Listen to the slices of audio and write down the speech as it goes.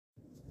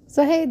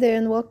So hey there,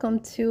 and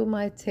welcome to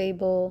my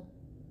table,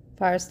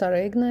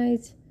 Firestarter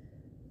Ignite,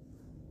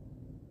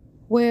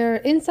 where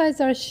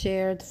insights are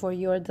shared for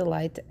your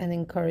delight and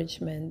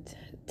encouragement.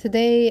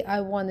 Today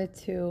I wanted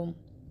to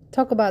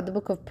talk about the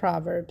book of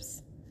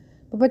Proverbs,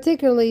 but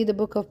particularly the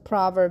book of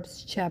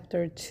Proverbs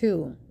chapter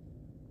 2.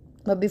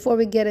 But before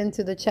we get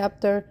into the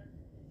chapter,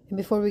 and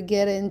before we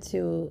get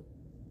into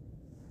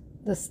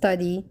the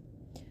study,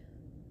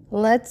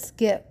 let's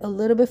get a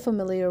little bit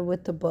familiar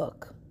with the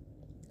book.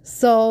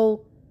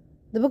 So,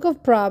 the book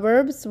of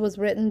Proverbs was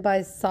written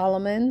by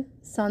Solomon,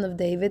 son of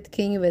David,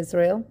 king of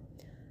Israel,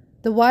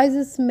 the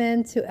wisest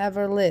man to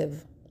ever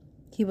live.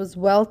 He was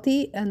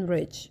wealthy and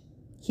rich.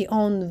 He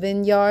owned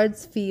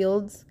vineyards,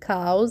 fields,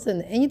 cows,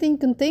 and anything you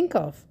can think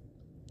of.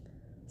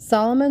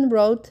 Solomon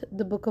wrote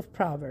the book of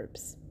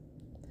Proverbs.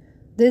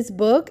 This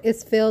book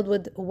is filled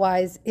with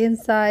wise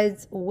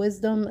insights,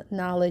 wisdom,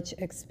 knowledge,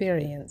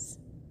 experience.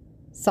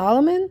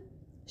 Solomon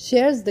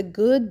shares the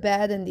good,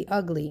 bad, and the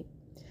ugly,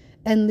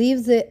 and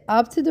leaves it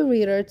up to the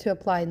reader to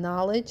apply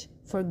knowledge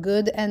for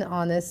good and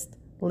honest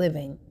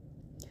living.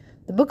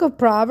 The book of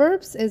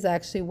Proverbs is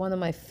actually one of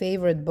my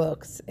favorite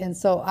books, and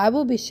so I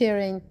will be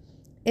sharing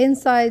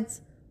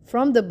insights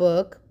from the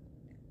book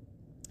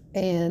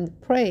and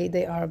pray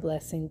they are a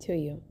blessing to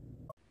you.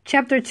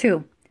 Chapter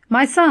 2.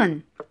 My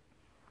son,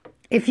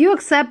 if you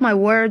accept my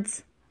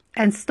words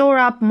and store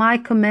up my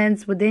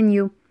commands within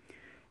you,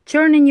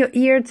 turning your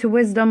ear to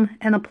wisdom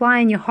and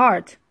applying your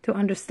heart to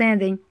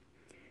understanding,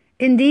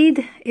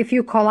 indeed, if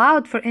you call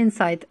out for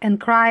insight and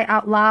cry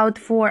out loud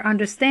for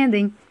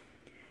understanding,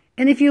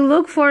 and if you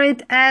look for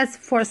it as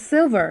for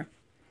silver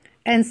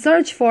and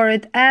search for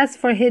it as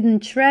for hidden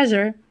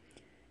treasure,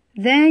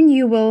 then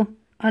you will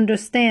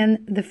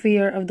understand the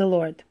fear of the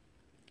Lord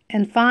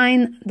and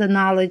find the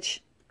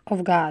knowledge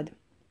of God.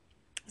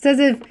 It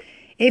says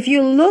if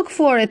you look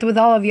for it with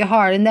all of your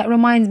heart, and that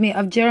reminds me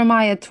of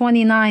Jeremiah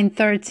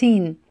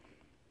 29:13,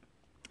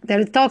 that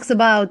it talks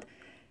about,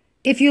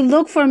 if you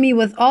look for me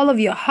with all of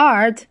your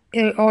heart,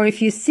 or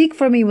if you seek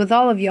for me with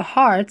all of your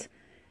heart,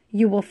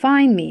 you will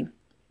find me.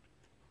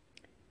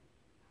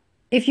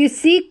 If you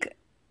seek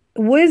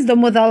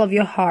wisdom with all of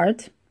your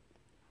heart,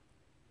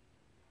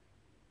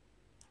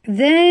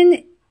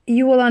 then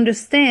you will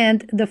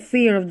understand the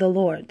fear of the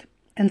Lord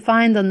and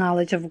find the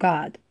knowledge of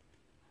God.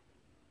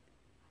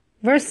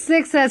 Verse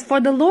 6 says, for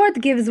the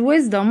Lord gives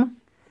wisdom,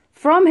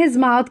 from his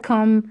mouth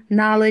come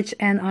knowledge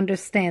and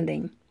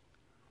understanding.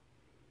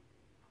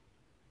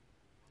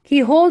 He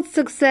holds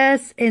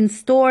success in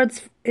store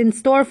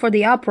for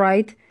the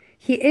upright.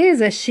 He is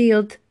a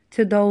shield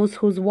to those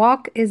whose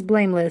walk is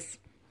blameless,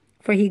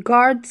 for he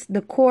guards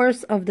the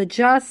course of the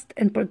just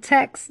and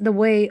protects the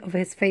way of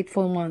his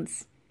faithful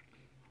ones.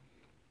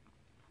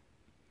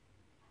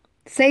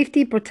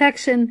 Safety,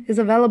 protection is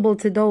available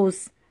to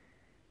those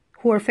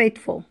who are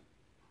faithful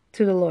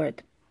to the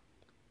Lord.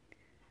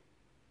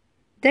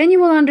 Then you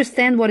will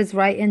understand what is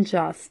right and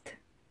just,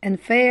 and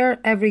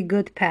fair every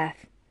good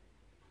path.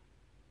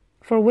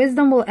 For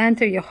wisdom will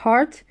enter your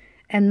heart,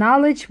 and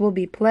knowledge will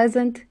be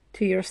pleasant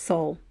to your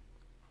soul.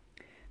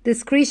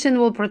 Discretion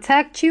will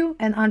protect you,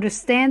 and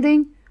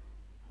understanding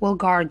will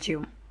guard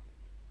you.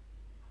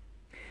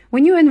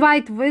 When you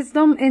invite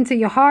wisdom into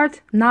your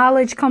heart,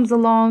 knowledge comes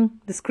along,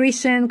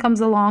 discretion comes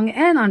along,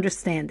 and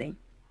understanding.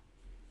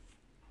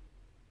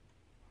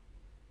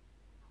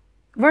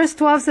 Verse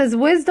 12 says,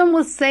 wisdom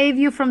will save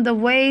you from the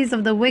ways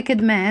of the wicked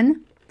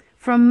man,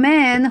 from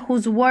men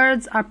whose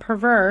words are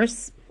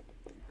perverse,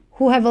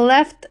 who have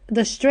left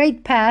the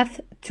straight path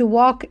to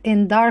walk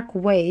in dark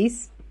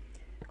ways,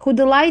 who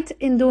delight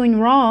in doing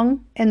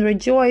wrong and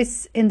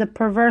rejoice in the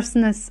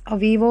perverseness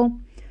of evil,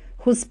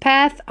 whose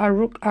paths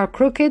are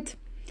crooked,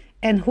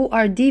 and who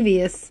are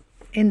devious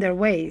in their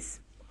ways.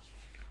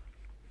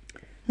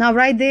 Now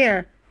right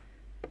there,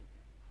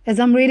 as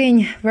I'm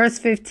reading verse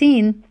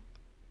 15,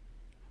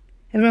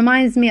 it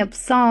reminds me of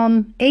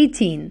Psalm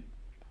 18,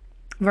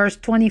 verse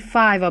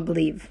 25, I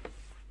believe.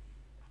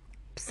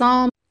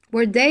 Psalm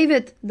where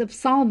David, the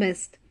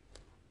psalmist,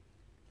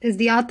 is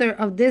the author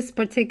of this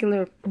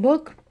particular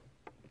book,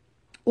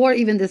 or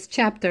even this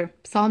chapter,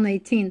 Psalm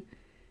 18.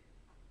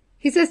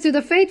 He says, to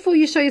the faithful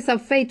you show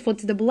yourself faithful,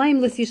 to the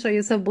blameless you show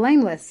yourself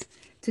blameless,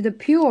 to the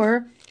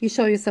pure you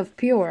show yourself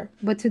pure,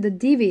 but to the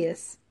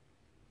devious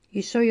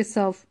you show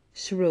yourself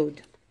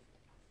shrewd.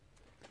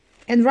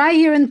 And right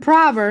here in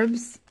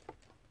Proverbs,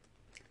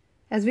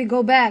 as we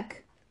go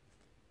back,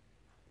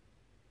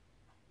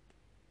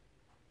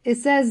 it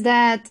says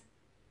that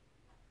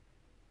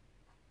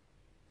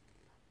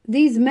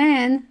these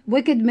men,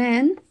 wicked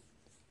men,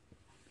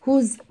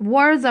 whose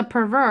words are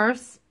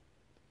perverse,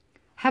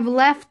 have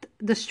left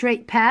the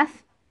straight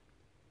path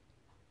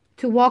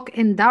to walk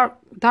in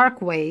dark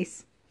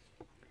ways,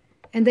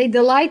 and they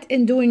delight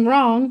in doing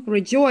wrong,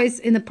 rejoice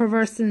in the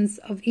perverseness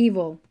of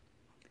evil.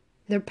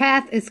 Their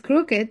path is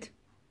crooked,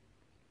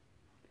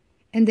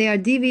 and they are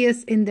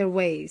devious in their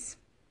ways.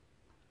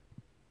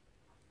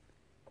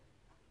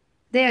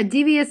 They are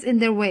devious in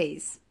their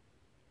ways.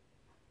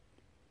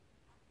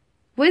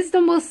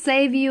 Wisdom will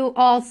save you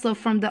also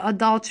from the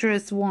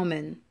adulterous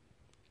woman.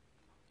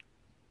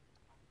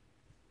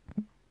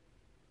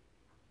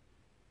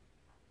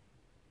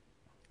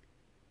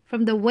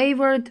 from the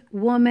wayward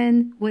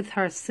woman with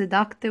her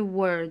seductive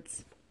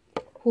words,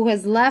 who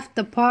has left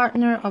the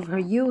partner of her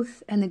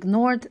youth and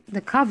ignored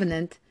the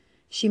covenant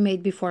she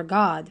made before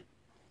God.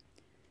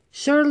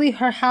 Surely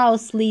her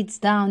house leads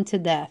down to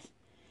death,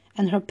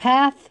 and her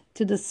path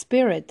to the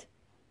spirit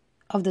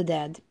of the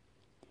dead.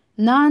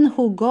 None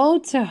who go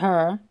to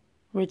her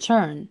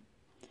return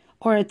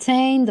or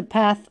attain the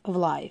path of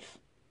life.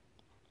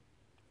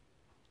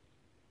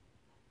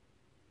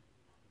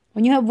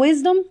 When you have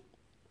wisdom,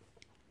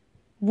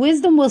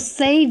 wisdom will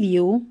save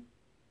you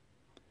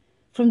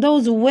from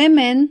those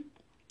women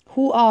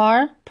who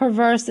are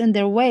perverse in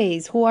their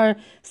ways, who are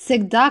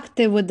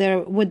seductive with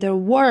their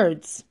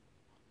words.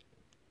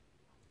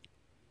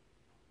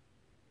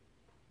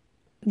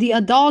 The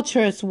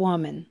adulterous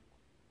woman.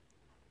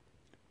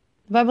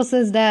 The Bible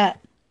says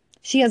that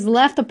she has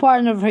left the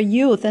partner of her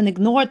youth and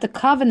ignored the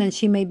covenant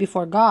she made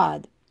before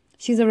God.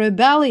 She's a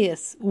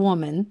rebellious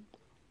woman.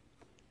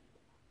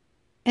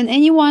 And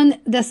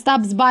anyone that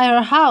stops by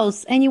her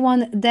house,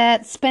 anyone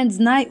that spends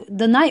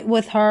the night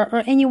with her,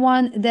 or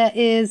anyone that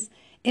is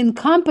in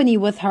company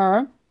with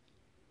her,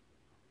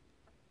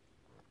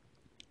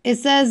 it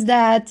says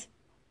that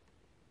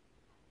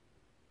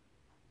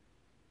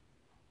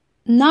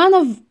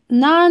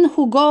none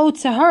who go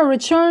to her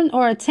return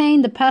or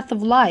attain the path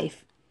of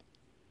life.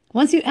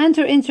 Once you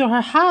enter into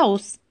her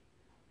house,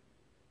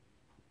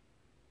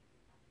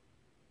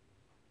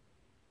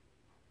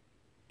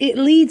 it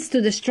leads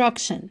to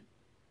destruction.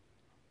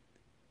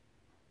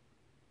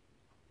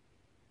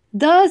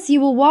 Thus you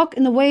will walk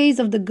in the ways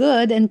of the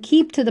good and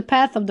keep to the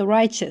path of the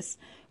righteous.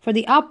 For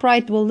the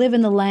upright will live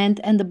in the land,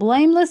 and the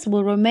blameless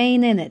will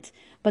remain in it.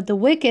 But the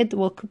wicked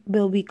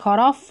will be cut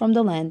off from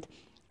the land,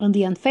 and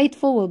the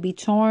unfaithful will be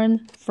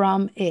torn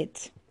from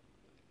it.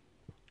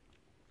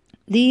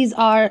 These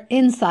are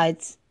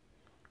insights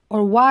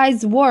or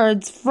wise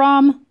words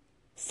from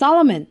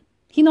Solomon.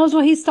 He knows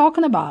what he's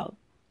talking about.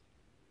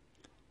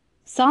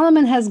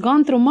 Solomon has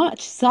gone through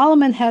much.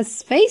 Solomon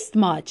has faced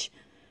much.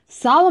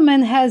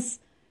 Solomon has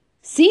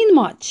seen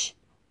much.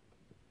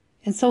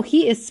 And so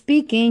he is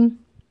speaking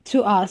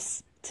to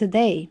us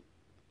today.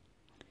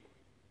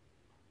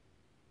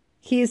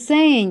 He is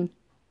saying,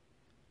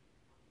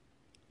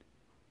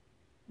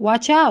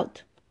 watch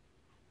out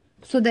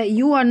so that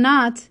you are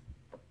not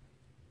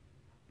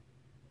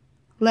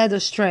led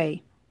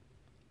astray.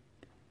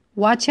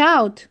 Watch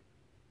out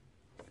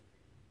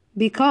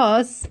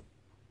because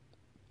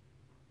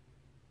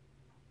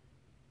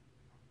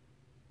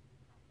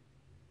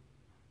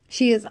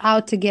she is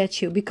out to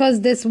get you.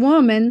 Because this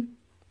woman,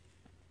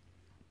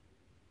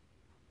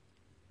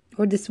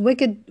 or this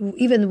wicked,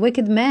 even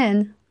wicked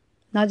man,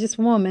 not just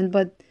woman,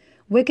 but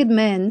wicked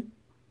men,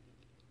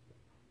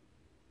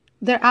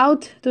 they're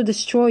out to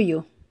destroy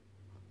you.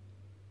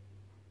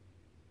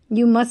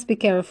 You must be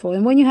careful.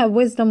 And when you have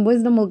wisdom,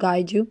 wisdom will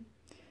guide you.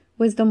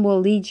 Wisdom will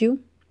lead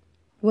you.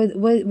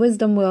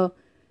 Wisdom will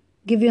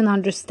give you an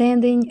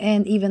understanding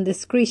and even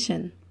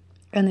discretion,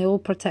 and it will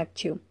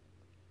protect you.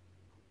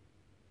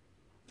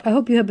 I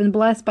hope you have been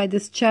blessed by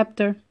this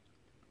chapter.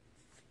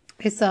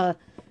 It's a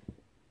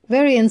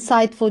very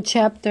insightful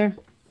chapter.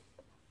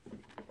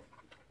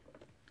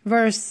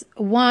 Verse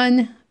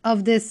 1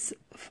 of this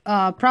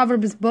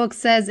Proverbs book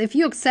says, if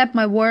you accept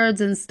my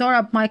words and store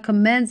up my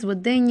commands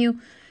within you,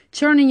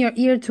 turning your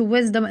ear to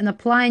wisdom and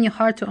applying your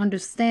heart to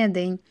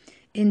understanding,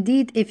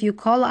 indeed, if you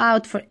call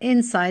out for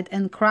insight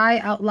and cry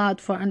out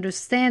loud for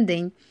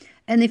understanding,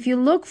 and if you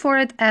look for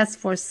it as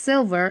for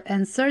silver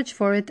and search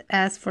for it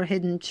as for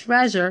hidden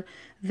treasure,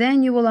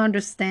 then you will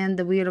understand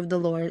the will of the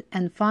Lord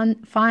and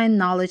find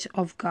knowledge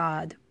of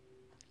God.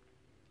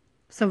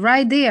 So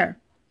right there,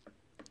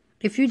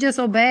 if you just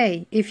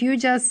obey, if you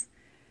just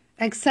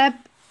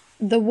accept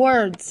the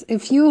words,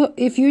 if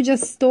you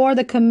just store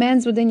the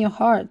commands within your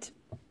heart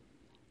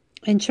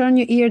and turn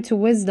your ear to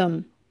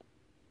wisdom,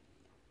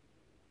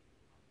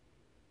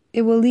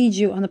 it will lead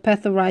you on the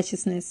path of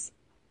righteousness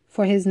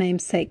for his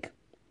name's sake.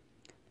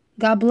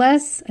 God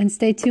bless, and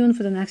stay tuned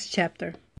for the next chapter.